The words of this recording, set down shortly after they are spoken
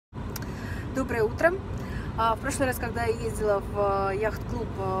Доброе утро. В прошлый раз, когда я ездила в яхт-клуб,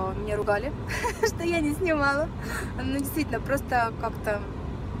 меня ругали, что я не снимала. Ну, действительно, просто как-то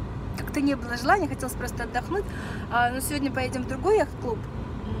не было желания, хотелось просто отдохнуть. Но сегодня поедем в другой яхт-клуб.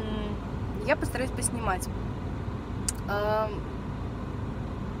 Я постараюсь поснимать.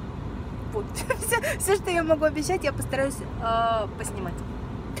 Вот, все, что я могу обещать, я постараюсь поснимать.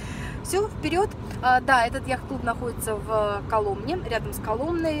 Все, вперед. Да, этот яхт-клуб находится в Коломне, рядом с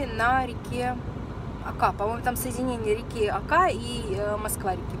Коломной, на реке Ока. По-моему, там соединение реки Ока и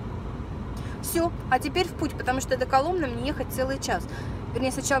Москва-реки. Все, а теперь в путь, потому что до Коломны мне ехать целый час.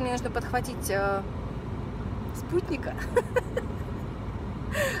 Вернее, сначала мне нужно подхватить спутника,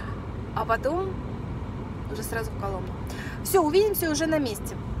 а потом уже сразу в Коломну. Все, увидимся уже на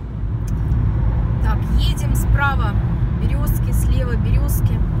месте. Так, едем справа березки, слева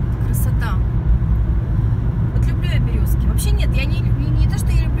березки. Красота. Вот люблю я березки. Вообще нет, я не то, что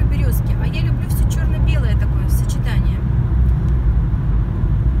я люблю березки, а я люблю все черно-белое такое сочетание.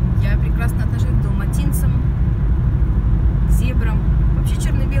 Я прекрасно отношусь к далматинцам, к зебрам. Вообще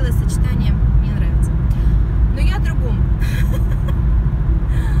черно-белое сочетание мне нравится. Но я о другом.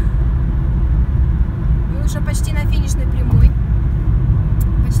 Мы уже почти на финишной прямой.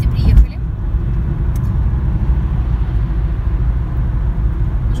 Почти приехали.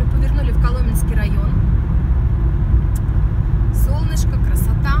 Уже повернули в Коломенский район. Солнышко,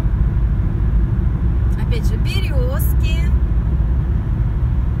 красота. Опять же, березки.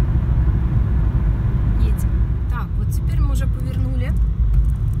 Едем. Так, вот теперь мы уже повернули.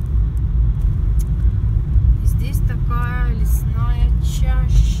 И здесь такая лесная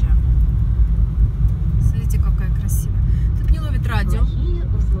чаща. Смотрите, какая красивая. Тут не ловит радио. Плохие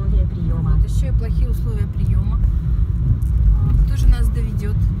условия приема. Вот, еще и плохие условия приема. Кто же нас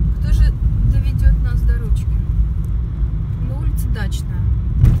доведет? Кто же доведет нас до ручки? На улице дачная.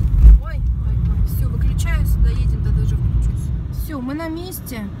 Ой, ой, ой. Все, выключаю, сюда едем, тогда уже включусь. Все, мы на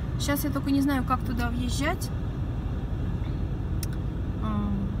месте. Сейчас я только не знаю, как туда въезжать.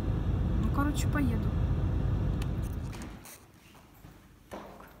 Ну, короче, поеду. Так,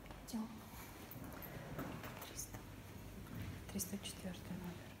 идем. 304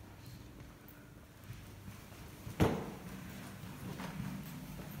 номер.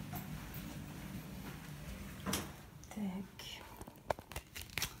 Так.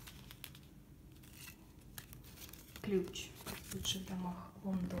 Ключ в лучших домах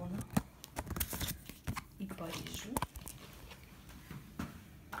Лондона и Парижа.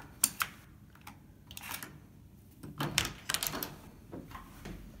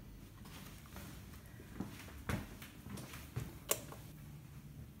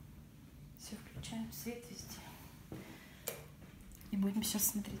 Все, включаем свет везде. И будем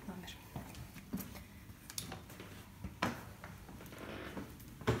сейчас смотреть номер.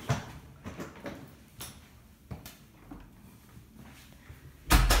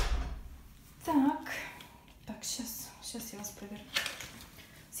 Так, сейчас я вас поверну.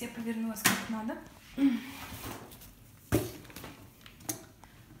 Я поверну вас как надо.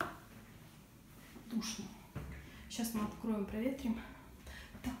 Душно. Сейчас мы откроем, проветрим.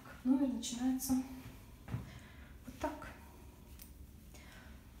 Так, номер начинается вот так.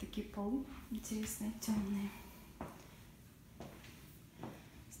 Такие полы интересные, темные.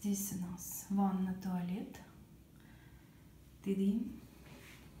 Здесь у нас ванна, туалет, тыдым.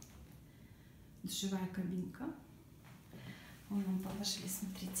 Душевая кабинка. Вон нам положили,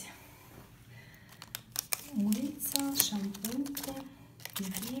 смотрите. Мыльца, шампуньки,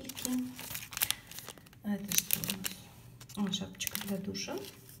 гельки. А это что у нас? Шапочка для душа.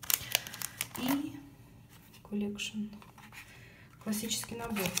 И коллекшн. Классический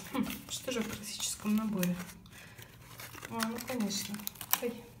набор. Что же в классическом наборе? Ну конечно.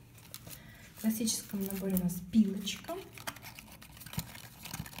 Ой. В классическом наборе у нас пилочка.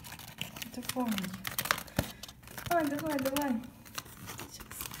 Давай. Давай. Сейчас.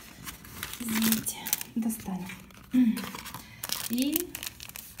 Извините, достанем. И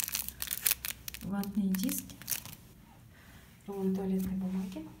ватные диски, рулон туалетной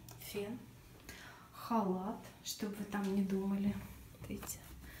бумаги, фен, халат, чтобы вы там не думали. Видите,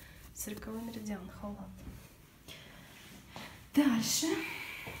 40-й Меридиан халат. Дальше.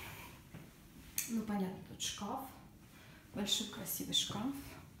 Ну, понятно, тут шкаф. Большой красивый шкаф.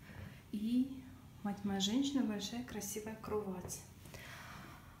 И, мать моя женщина, большая красивая кровать.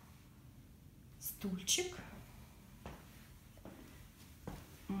 Стульчик.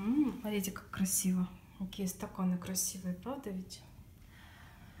 Смотрите, как красиво. Какие стаканы красивые, правда ведь?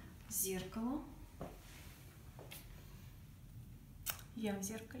 Зеркало. Я в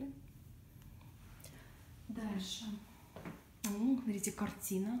зеркале. Дальше. Смотрите,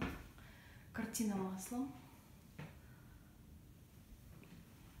 картина. Картина маслом.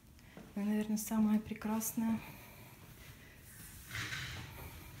 И, наверное, самое прекрасное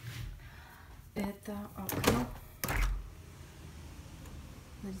 — это окно.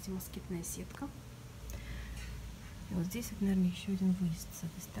 Смотрите, москитная сетка. И вот здесь, вот, наверное, еще один выезд с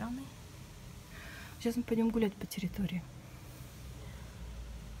этой стороны. Сейчас мы пойдем гулять по территории.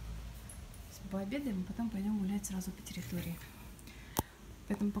 Пообедаем, а потом пойдем гулять сразу по территории.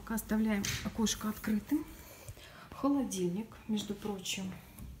 Поэтому пока оставляем окошко открытым. Холодильник, между прочим.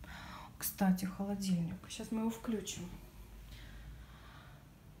 Кстати, холодильник. Сейчас мы его включим.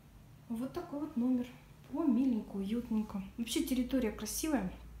 Вот такой вот номер. О, миленько, уютненько. Вообще территория красивая.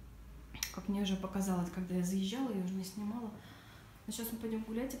 Как мне уже показалось, когда я заезжала, я уже не снимала. Но сейчас мы пойдем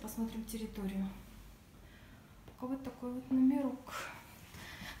гулять и посмотрим территорию. Пока вот такой вот номерок.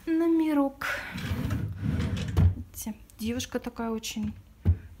 Номерок. Видите, девушка такая очень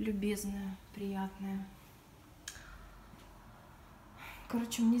любезная, приятная.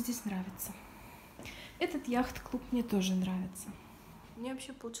 Короче, мне здесь нравится. Этот яхт-клуб мне тоже нравится. Мне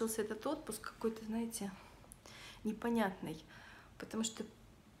вообще получился этот отпуск какой-то, знаете, непонятный. Потому что,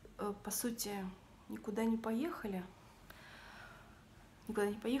 по сути, никуда не поехали. Никуда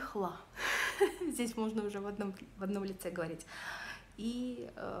не поехала. Здесь можно уже в одном лице говорить. И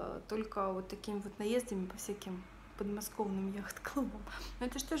только вот такими вот наездами по всяким подмосковным яхт-клубам. Но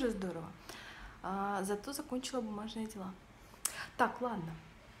это же тоже здорово. Зато закончила бумажные дела. Так, ладно.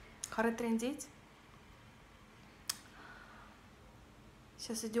 Хара трындеть.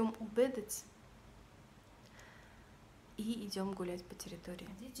 Сейчас идем обедать. И идем гулять по территории.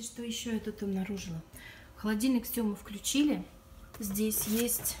 Видите, что еще я тут обнаружила? Холодильник все мы включили. Здесь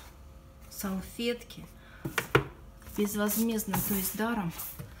есть салфетки. Безвозмездно, то есть даром.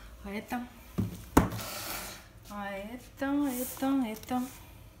 Это.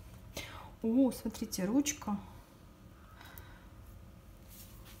 О, смотрите, ручка.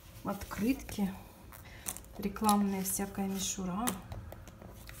 Открытки. Рекламная всякая мишура.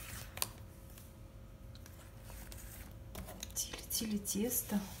 Тили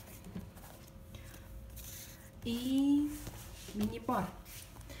тесто. И мини-бар.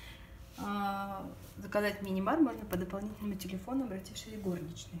 Заказать мини-бар можно по дополнительному телефону, обратившись к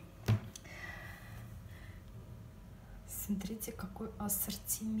горничной. Смотрите, какой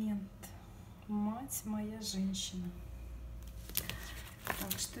ассортимент. Мать моя женщина.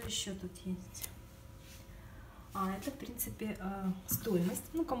 Так, что еще тут есть? Это, в принципе, стоимость.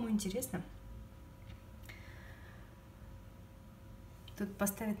 Ну, кому интересно. Тут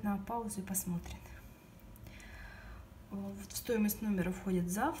поставить на паузу и посмотрит. В стоимость номера входит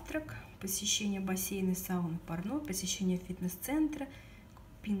завтрак, посещение бассейна, сауны, парной, посещение фитнес-центра,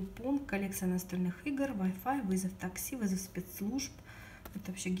 пинг-понг, коллекция настольных игр, Wi-Fi, вызов такси, вызов спецслужб.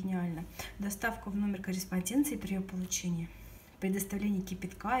 Это вообще гениально. Доставка в номер корреспонденции при ее получении. Предоставление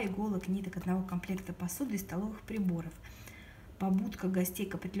кипятка, иголок, ниток, одного комплекта посуды и столовых приборов. Побудка гостей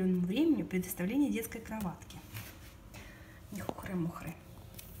к определенному времени, предоставление детской кроватки. Не хухры-мухры.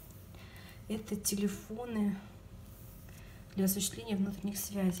 Это телефоны для осуществления внутренних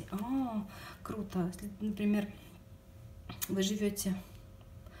связей. Круто. Если, например, вы живете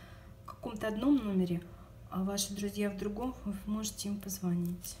в каком-то одном номере, а ваши друзья в другом, вы можете им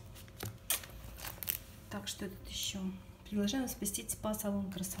позвонить. Так, что тут еще? Приглашаем вас посетить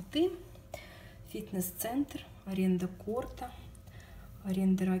спа-салон красоты, фитнес-центр, аренда корта,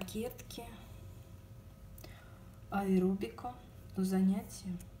 аренда ракетки, аэробика до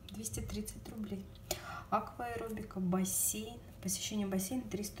занятия 230 рублей. Акваэробика, бассейн, посещение бассейна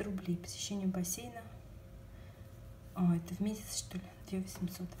 300 рублей, посещение бассейна, это в месяц, что ли,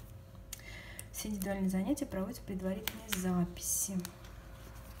 2800. Все индивидуальные занятия проводятся предварительные записи.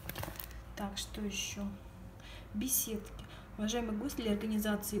 Так, что еще? Беседки. Уважаемые гости, для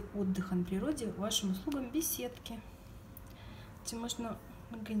организации отдыха на природе вашим услугам беседки. Где можно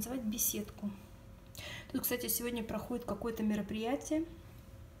организовать беседку. Тут, кстати, сегодня проходит какое-то мероприятие,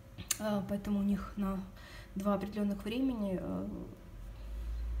 поэтому у них на 2 определенных времени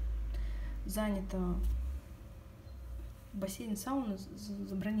занято бассейн, сауна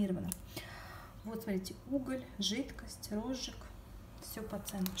забронировано. Вот, смотрите, уголь, жидкость, розжиг, все по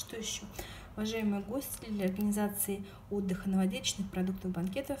ценам. Что еще? Уважаемые гости, для организации отдыха на воде, речных продуктов,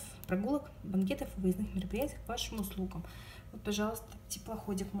 банкетов, прогулок, банкетов и выездных мероприятий к вашим услугам. Вот, пожалуйста,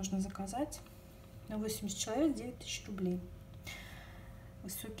 теплоходик можно заказать на 80 человек, 9000 рублей.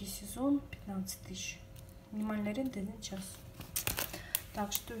 Высокий сезон 15 000. Минимальная аренда 1 час.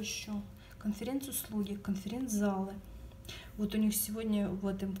 Так, что еще? Конференц-услуги, конференц-залы. Вот у них сегодня в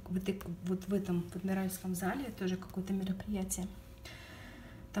этом адмиральском зале тоже какое-то мероприятие.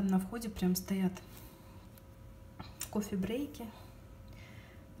 Там на входе прям стоят кофе-брейки,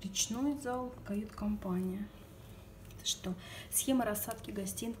 речной зал, кают-компания. Это что? Схема рассадки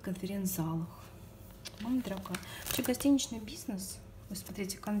гостей в конференц-залах. Мама дорогая. Вообще гостиничный бизнес. Вы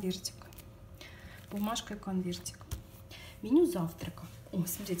смотрите, конвертик. Бумажка и конвертик. Меню завтрака. О,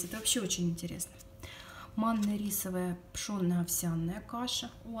 смотрите, это вообще очень интересно. Манная рисовая пшенная овсяная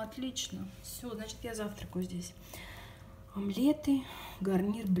каша. О, отлично. Все, значит, я завтракаю здесь. Омлеты,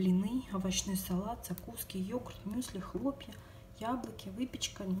 гарнир, блины, овощной салат, закуски, йогурт, мюсли, хлопья, яблоки,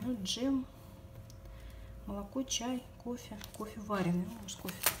 выпечка, мед, джем, молоко, чай, кофе. Кофе вареный. Ну, может,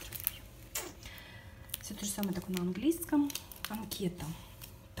 кофе завтра выпью. Все то же самое такое на английском. Анкета.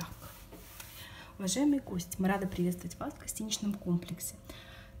 Так. Уважаемые гости, мы рады приветствовать вас в гостиничном комплексе.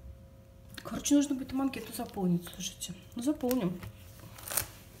 Короче, нужно будет им анкету заполнить, слушайте. Ну, заполним.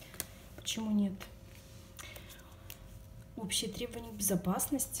 Почему нет? Общие требования к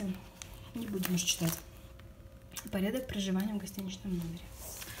безопасности. Не будем уже читать. Порядок проживания в гостиничном номере.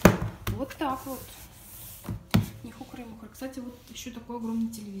 Вот так вот. Не хухры-мухры. Кстати, вот еще такой огромный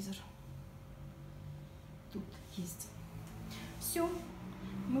телевизор. Тут есть. Все.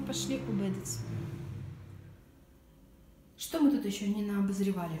 Мы пошли обедать. Что мы тут еще не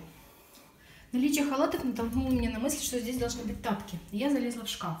наобозревали? Наличие халатов натолкнуло меня на мысль, что здесь должны быть тапки. Я залезла в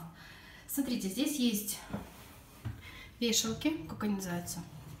шкаф. Смотрите, здесь есть вешалки, как они называются,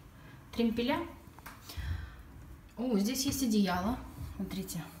 тремпеля. О, здесь есть одеяло.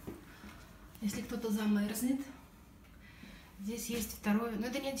 Смотрите, если кто-то замерзнет. Здесь есть второе. Но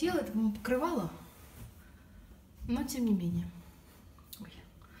это не одеяло, это покрывало. Но тем не менее. Ой,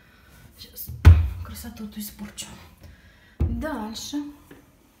 сейчас красоту-то испорчу. Дальше.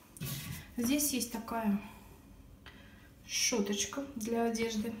 Здесь есть такая щеточка для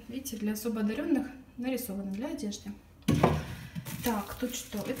одежды. Видите, для особо одаренных нарисована для одежды. Так, тут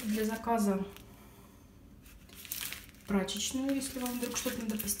что? Это для заказа прачечную, если вам вдруг что-то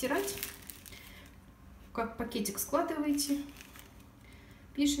надо постирать. Как пакетик складываете,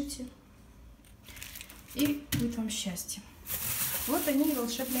 пишите, и будет вам счастье. Вот они,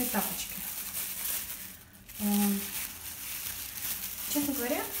 волшебные тапочки. Честно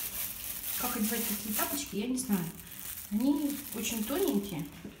говоря, как одевать такие тапочки, я не знаю. Они очень тоненькие.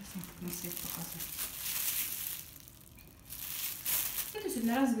 Сейчас на свет показываю. Это все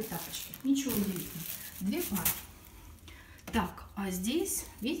одноразовые тапочки. Ничего удивительного. 2 пары. Так, а здесь,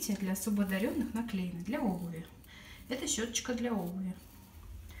 видите, для особо одаренных наклеено. Для обуви. Это щеточка для обуви.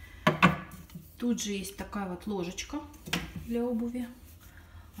 Тут же есть такая вот ложечка для обуви.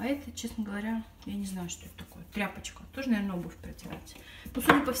 А это, честно говоря, я не знаю, что это такое. Тряпочка. Тоже, наверное, обувь протирать. Но,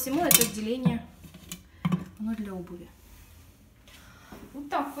 судя по всему, это отделение, оно для обуви. Вот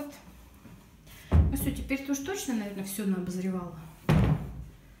так вот. Ну все, теперь ты уж точно, наверное, все наобозревала.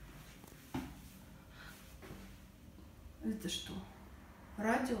 Это что?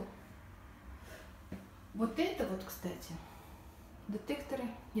 Радио? Вот это вот, кстати, детекторы.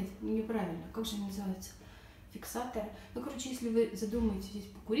 Нет, неправильно. Как же они называются? Фиксаторы. Ну, короче, если вы задумаете здесь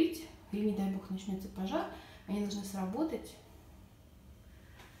покурить, или, не дай бог, начнется пожар, они должны сработать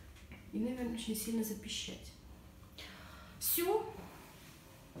и, наверное, очень сильно запищать. Все.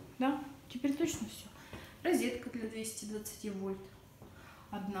 Да, теперь точно все. Розетка для 220 вольт.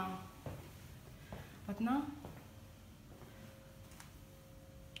 Одна.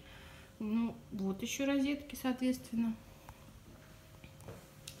 Ну, вот еще розетки, соответственно.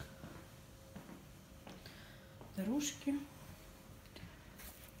 Дорожки.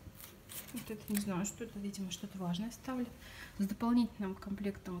 Вот это не знаю, что это, видимо, что-то важное ставлю. С дополнительным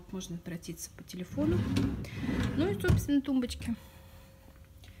комплектом вот можно обратиться по телефону. Ну и, собственно, тумбочки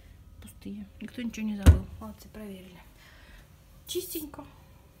пустые. Никто ничего не забыл. Молодцы, проверили. Чистенько.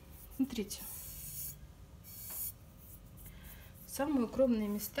 Смотрите. Самые укромные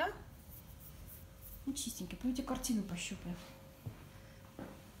места. Ну, чистенькие. Пойдите картину пощупаем.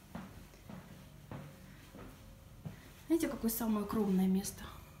 Знаете, какое самое укромное место?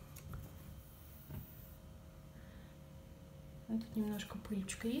 Ну, тут немножко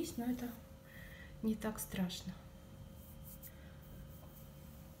пылечка есть, но это не так страшно.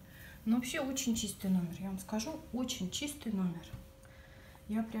 Но вообще очень чистый номер. Я вам скажу, очень чистый номер.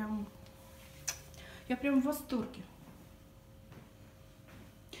 Я прям в восторге.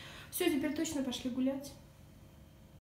 Все, теперь точно пошли гулять.